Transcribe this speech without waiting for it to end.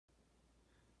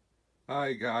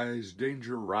Hi guys,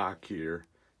 Danger Rock here.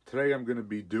 Today I'm going to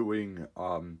be doing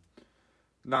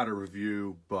not a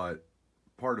review but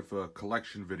part of a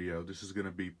collection video. This is going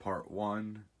to be part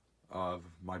one of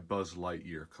my Buzz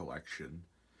Lightyear collection.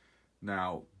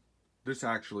 Now, this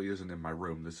actually isn't in my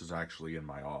room, this is actually in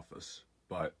my office,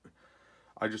 but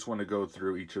I just want to go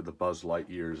through each of the Buzz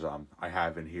Lightyears I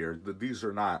have in here. These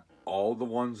are not all the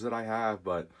ones that I have,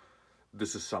 but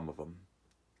this is some of them.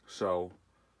 So,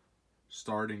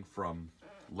 starting from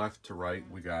left to right,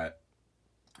 we got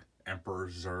Emperor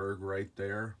Zurg right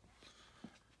there.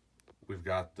 We've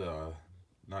got the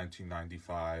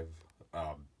 1995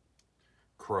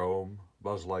 Chrome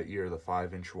Buzz Lightyear, the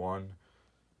 5-inch one.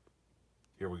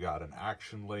 Here we got an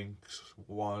Action Links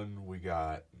one. We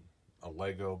got a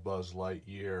Lego Buzz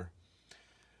Lightyear,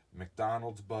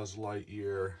 McDonald's Buzz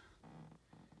Lightyear,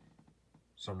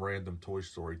 some random Toy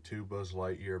Story 2 Buzz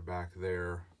Lightyear back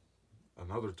there.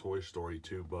 Another Toy Story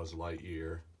 2 Buzz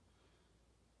Lightyear.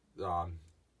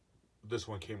 This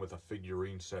one came with a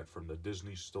figurine set from the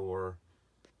Disney store.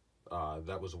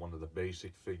 That was one of the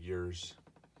basic figures.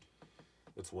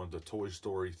 It's one of the Toy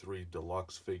Story 3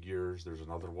 deluxe figures. There's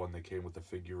another one that came with a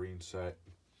figurine set.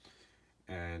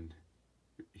 And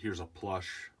here's a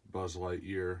plush Buzz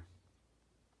Lightyear.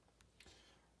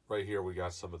 Right here we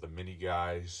got some of the mini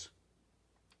guys.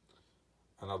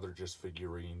 Another just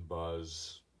figurine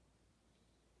Buzz.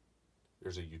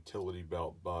 There's a utility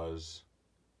belt Buzz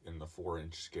in the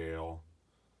 4-inch scale.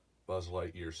 Buzz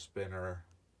Lightyear spinner.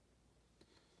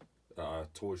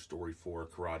 Toy Story 4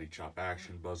 Karate Chop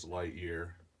Action Buzz Lightyear.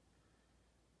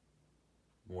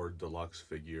 More deluxe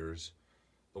figures.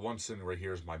 The one sitting right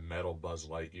here is my metal Buzz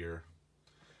Lightyear.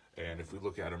 And if we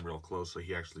look at him real closely,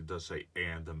 he actually does say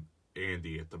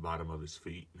Andy at the bottom of his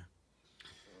feet.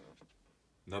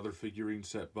 Another figurine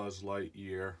set Buzz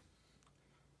Lightyear.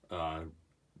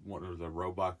 One of the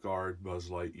Robot Guard Buzz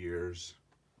Lightyears,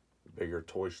 bigger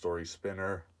Toy Story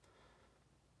spinner,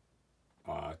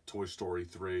 Toy Story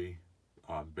 3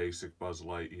 basic Buzz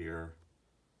Lightyear,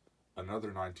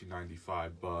 another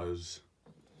 1995 Buzz,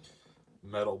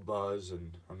 metal Buzz,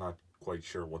 and I'm not quite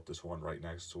sure what this one right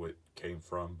next to it came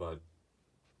from, but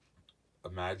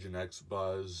Imaginext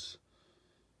Buzz,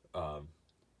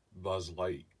 Buzz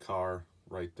Light car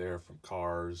right there from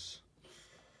Cars.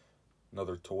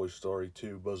 Another Toy Story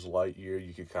 2 Buzz Lightyear.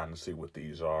 You can kind of see what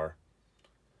these are.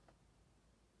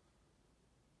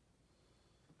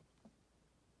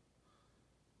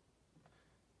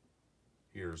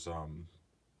 Here's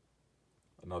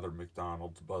another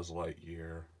McDonald's Buzz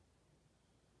Lightyear.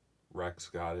 Rex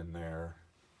got in there.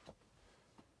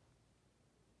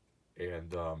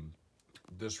 And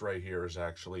this right here is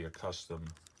actually a custom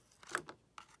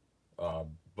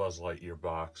Buzz Lightyear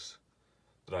box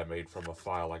that I made from a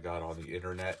file I got on the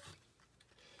internet.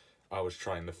 I was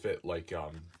trying to fit like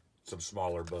some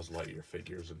smaller Buzz Lightyear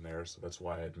figures in there, so that's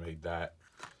why I had made that.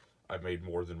 I made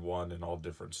more than one in all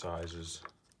different sizes.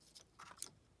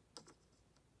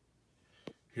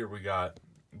 Here we got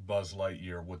Buzz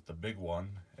Lightyear with the big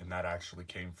one, and that actually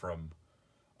came from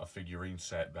a figurine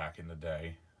set back in the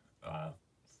day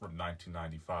from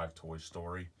 1995 Toy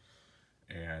Story.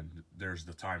 And there's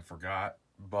the Time Forgot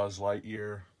Buzz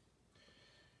Lightyear.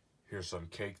 Here's some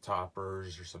cake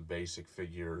toppers, or some basic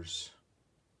figures.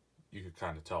 You can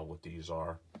kind of tell what these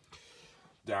are.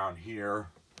 Down here,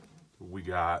 we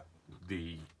got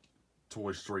the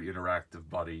Toy Story Interactive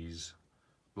Buddies,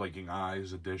 Blinking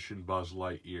Eyes Edition Buzz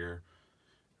Lightyear.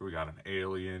 Here we got an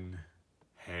Alien,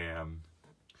 Ham,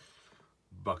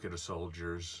 Bucket of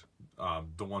Soldiers.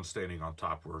 The one standing on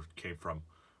top came from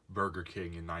Burger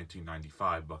King in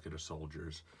 1995, Bucket of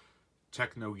Soldiers.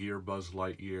 Techno Gear Buzz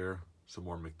Lightyear. Some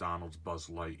more McDonald's Buzz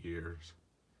Lightyears.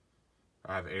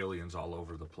 I have aliens all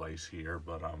over the place here,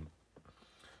 but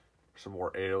some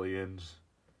more aliens.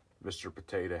 Mr.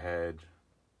 Potato Head,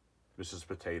 Mrs.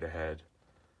 Potato Head,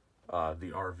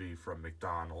 the RV from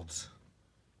McDonald's.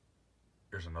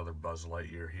 There's another Buzz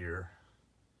Lightyear here.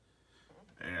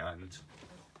 And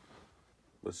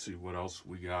let's see what else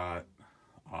we got.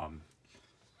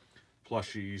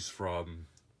 Plushies from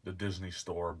the Disney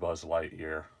store Buzz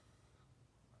Lightyear.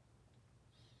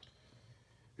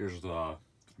 Here's the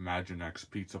Imaginext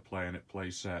Pizza Planet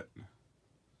playset.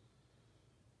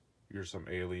 Here's some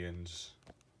aliens.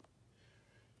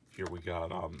 Here we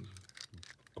got a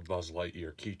Buzz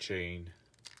Lightyear keychain.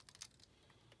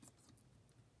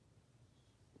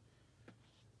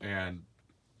 And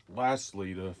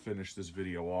lastly, to finish this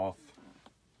video off,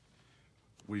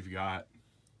 we've got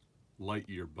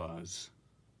Lightyear Buzz,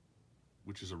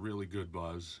 which is a really good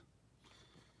Buzz.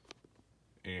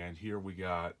 And here we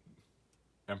got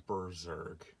Emperor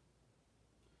Zurg.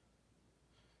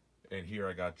 And here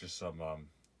I got just some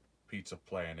Pizza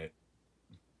Planet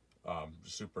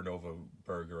Supernova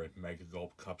Burger and Mega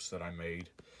Gulp cups that I made.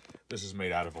 This is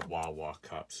made out of a Wawa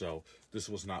cup, so this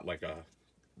was not like a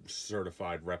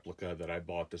certified replica that I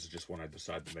bought. This is just one I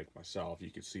decided to make myself. You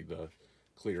can see the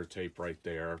clear tape right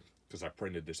there because I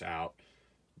printed this out,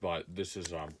 but this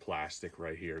is plastic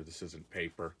right here. This isn't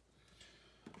paper.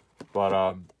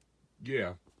 But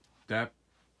yeah, that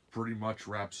pretty much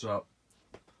wraps up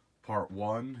part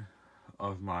 1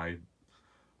 of my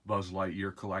Buzz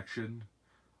Lightyear collection.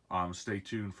 Stay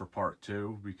tuned for part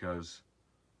 2 because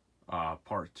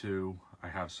part 2 I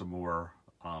have some more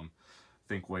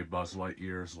Thinkway Buzz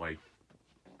Lightyears, like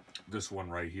this one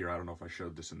right here. I don't know if I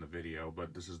showed this in the video,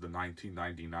 but this is the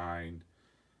 1999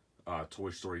 Toy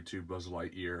Story 2 Buzz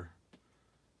Lightyear.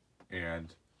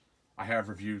 And I have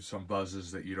reviewed some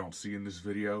Buzzes that you don't see in this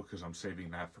video because I'm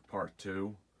saving that for part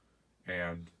 2.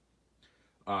 And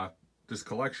this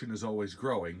collection is always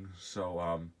growing,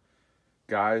 so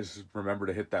guys, remember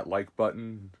to hit that like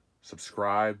button,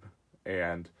 subscribe,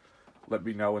 and let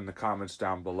me know in the comments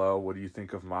down below, what do you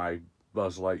think of my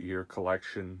Buzz Lightyear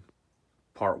collection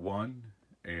part 1,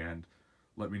 and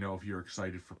let me know if you're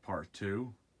excited for part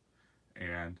 2,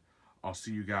 and I'll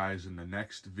see you guys in the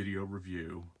next video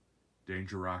review.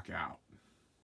 Danger Rock out.